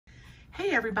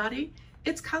Hey everybody,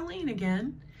 it's Colleen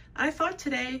again. I thought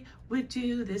today we'd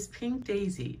do this pink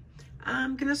daisy.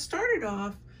 I'm gonna start it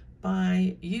off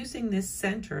by using this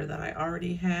center that I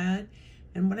already had.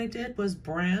 And what I did was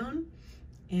brown,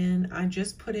 and I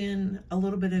just put in a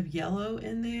little bit of yellow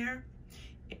in there.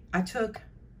 I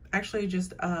actually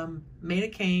just made a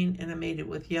cane and I made it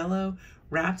with yellow,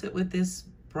 wrapped it with this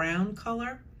brown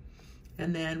color,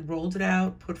 and then rolled it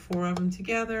out, put 4 of them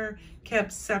together,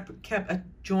 kept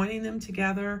joining them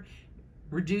together,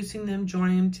 reducing them,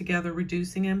 joining them together,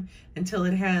 reducing them until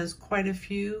it has quite a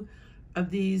few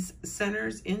of these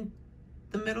centers in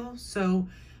the middle. So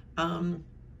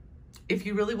if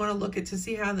you really want to look at to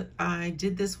see how I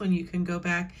did this one, you can go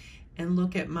back and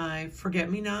look at my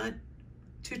Forget-Me-Not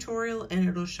tutorial and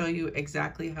it'll show you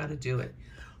exactly how to do it.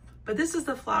 But this is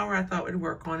the flower I thought would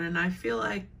work on, and I feel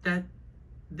like that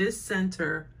this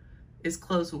center is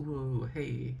close. Ooh,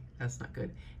 hey, that's not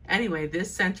good. Anyway,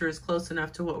 this center is close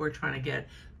enough to what we're trying to get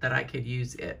that I could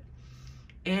use it.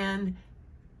 And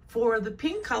for the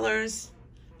pink colors,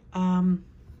 I'm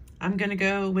gonna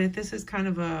go with, this is kind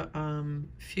of a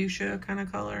fuchsia kind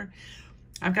of color.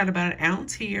 I've got about 1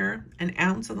 ounce here, 1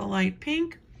 ounce of the light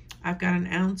pink. I've got 1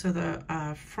 ounce of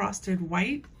the frosted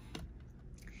white.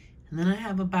 And then I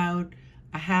have about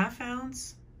a 1/2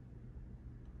 ounce.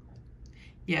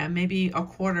 Yeah, maybe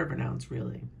 1/4 ounce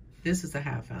really. This is a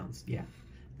 1/2 ounce, yeah.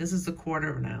 This is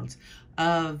 1/4 ounce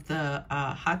of the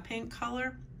hot pink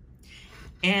color.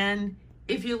 And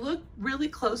if you look really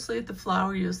closely at the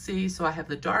flower, you'll see, so I have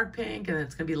the dark pink and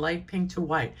it's gonna be light pink to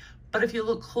white. But if you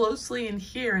look closely in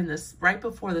here, in this, right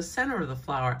before the center of the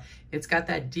flower, it's got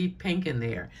that deep pink in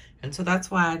there. And so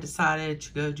that's why I decided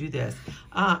to go do this.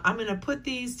 I'm gonna put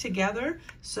these together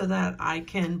so that I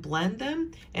can blend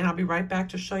them, and I'll be right back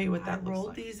to show you what that looks like. I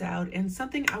rolled these out, and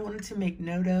something I wanted to make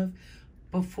note of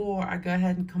before I go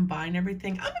ahead and combine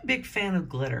everything. I'm a big fan of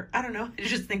glitter. I don't know, I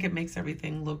just think it makes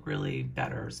everything look really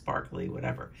better, sparkly,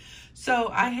 whatever. So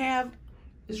I have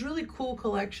this really cool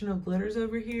collection of glitters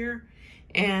over here,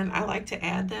 and I like to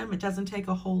add them. It doesn't take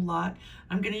a whole lot.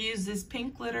 I'm gonna use this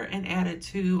pink glitter and add it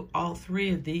to all 3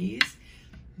 of these.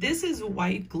 This is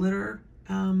white glitter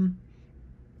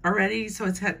already, so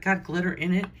it's got glitter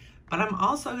in it. But I'm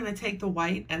also gonna take the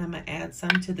white and I'm gonna add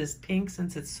some to this pink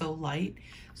since it's so light,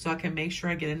 so I can make sure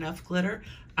I get enough glitter.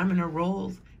 I'm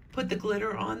gonna put the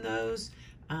glitter on those.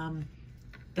 Then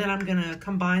I'm gonna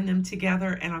combine them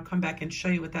together, and I'll come back and show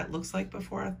you what that looks like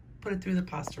before I put it through the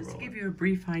pasta roller. Just to give you a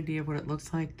brief idea of what it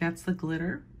looks like, that's the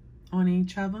glitter on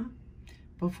each of them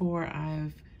before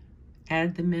I've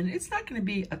added them in. It's not gonna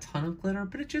be a ton of glitter,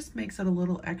 but it just makes it a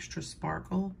little extra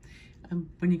sparkle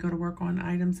when you go to work on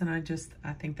items, and I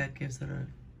think that gives it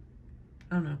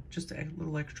I don't know, just a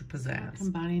little extra pizzazz.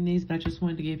 Combining these, but I just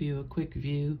wanted to give you a quick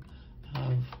view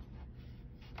of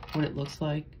what it looks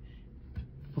like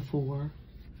before.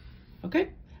 Okay,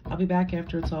 I'll be back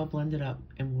after it's all blended up,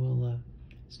 and we'll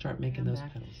start making those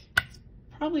petals. It's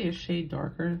probably a shade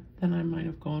darker than I might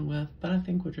have gone with, but I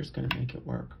think we're just gonna make it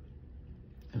work.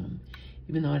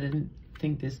 Even though I didn't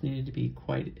think this needed to be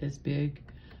quite as big,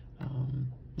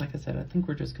 like I said, I think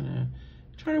we're just gonna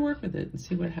try to work with it and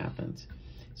see what happens.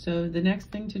 So the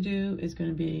next thing to do is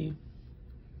gonna be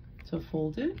to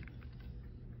fold it.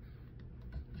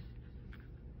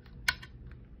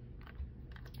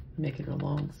 Make it a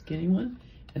long skinny one,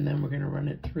 and then we're gonna run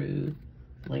it through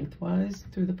lengthwise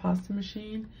through the pasta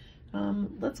machine.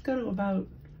 Let's go to about,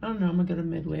 I don't know, I'm gonna go to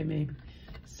midway, maybe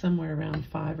somewhere around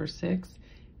 5 or 6,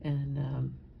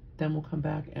 and then we'll come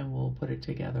back and we'll put it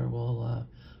together. We'll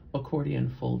accordion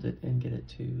fold it and get it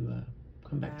to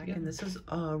come back together. And this is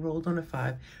rolled on a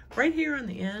 5. Right here on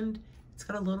the end, it's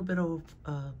got a little bit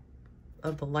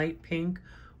of the light pink,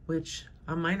 which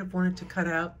I might have wanted to cut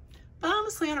out. But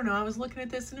honestly, I don't know. I was looking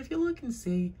at this, and if you look and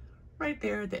see, right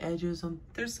there at the edges,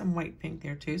 there's some white pink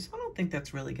there too, so I don't think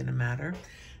that's really gonna matter.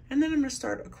 And then I'm gonna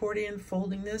start accordion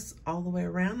folding this all the way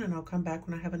around, and I'll come back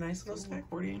when I have a nice little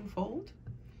accordion fold.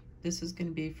 This is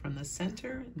gonna be from the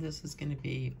center, this is gonna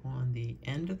be on the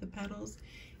end of the petals,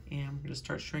 and I'm gonna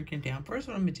start shrinking down. First,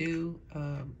 what I'm gonna do,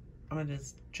 I'm gonna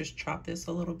just chop this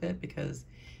a little bit because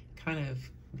it kind of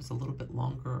was a little bit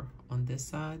longer on this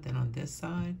side than on this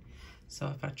side. So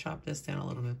if I chop this down a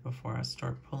little bit before I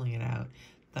start pulling it out,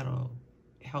 that'll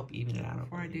help even it out.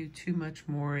 Before I do too much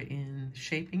more in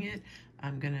shaping it,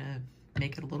 I'm gonna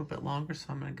make it a little bit longer, so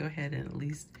I'm gonna go ahead and at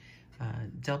least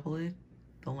double it,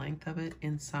 the length of it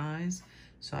in size,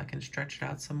 so I can stretch it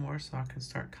out some more, so I can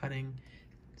start cutting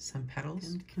some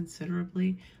petals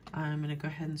considerably. I'm gonna go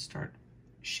ahead and start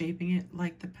shaping it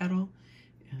like the petal.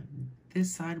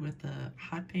 This side with the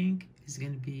hot pink is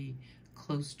gonna be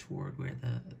close toward where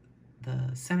the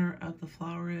the center of the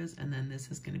flower is, and then this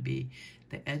is going to be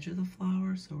the edge of the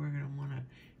flower. So we're going to want to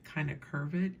kind of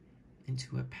curve it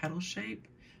into a petal shape.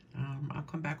 I'll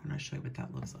come back when I show you what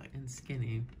that looks like. And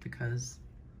skinny, because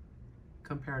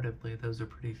comparatively those are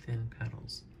pretty thin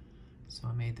petals. So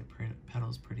I made the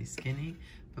petals pretty skinny,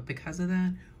 but because of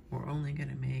that, we're only going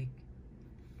to make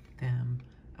them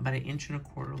about 1.25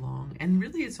 inches long. And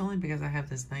really it's only because I have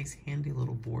this nice handy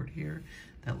little board here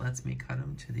that lets me cut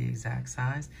them to the exact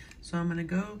size. So I'm gonna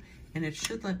go, and it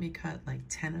should let me cut like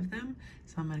 10 of them.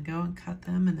 So I'm gonna go and cut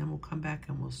them, and then we'll come back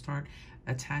and we'll start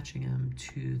attaching them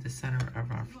to the center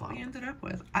of our flower. What we ended up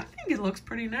with, I think it looks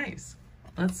pretty nice.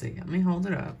 Let's see, let me hold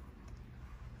it up.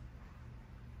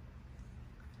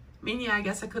 I mean, yeah, I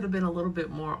guess I could have been a little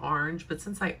bit more orange, but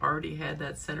since I already had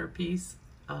that centerpiece,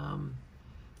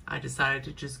 I decided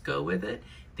to just go with it.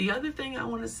 The other thing I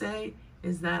want to say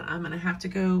is that I'm going to have to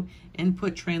go and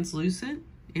put translucent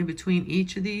in between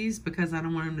each of these because I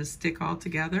don't want them to stick all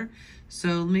together. So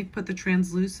let me put the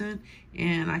translucent,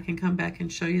 and I can come back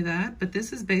and show you that. But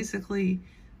this is basically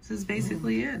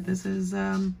it. This is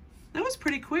that was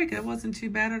pretty quick. It wasn't too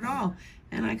bad at all,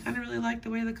 and I kind of really like the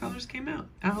way the colors came out.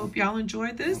 I hope y'all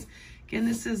enjoyed this. Again,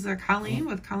 this is Colleen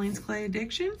with Colleen's Clay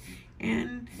Addiction,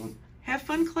 and have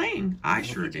fun claying. I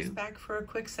sure do. Just back for a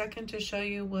quick second to show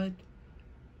you what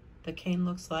the cane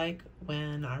looks like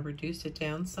when I reduced it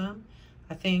down some.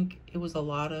 I think it was a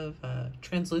lot of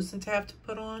translucent to have to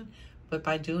put on, but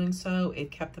by doing so, it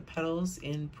kept the petals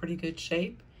in pretty good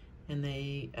shape, and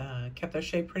they kept their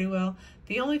shape pretty well.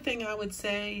 The only thing I would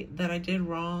say that I did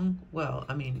wrong, well,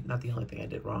 I mean, not the only thing I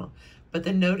did wrong, but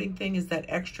the noting thing is that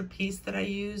extra piece that I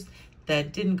used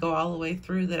that didn't go all the way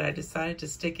through that I decided to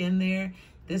stick in there.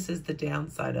 This is the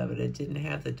downside of it. It didn't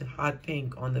have the hot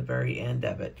pink on the very end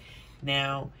of it.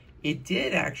 Now, it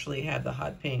did actually have the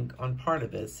hot pink on part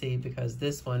of it, see, because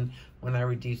this one, when I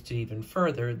reduced it even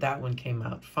further, that one came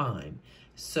out fine.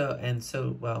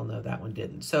 Well, no, that one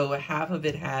didn't. So half of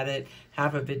it had it,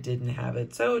 half of it didn't have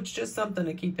it. So it's just something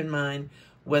to keep in mind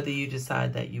whether you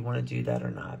decide that you want to do that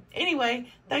or not. Anyway,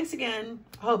 thanks again.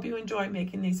 I hope you enjoy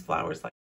making these flowers.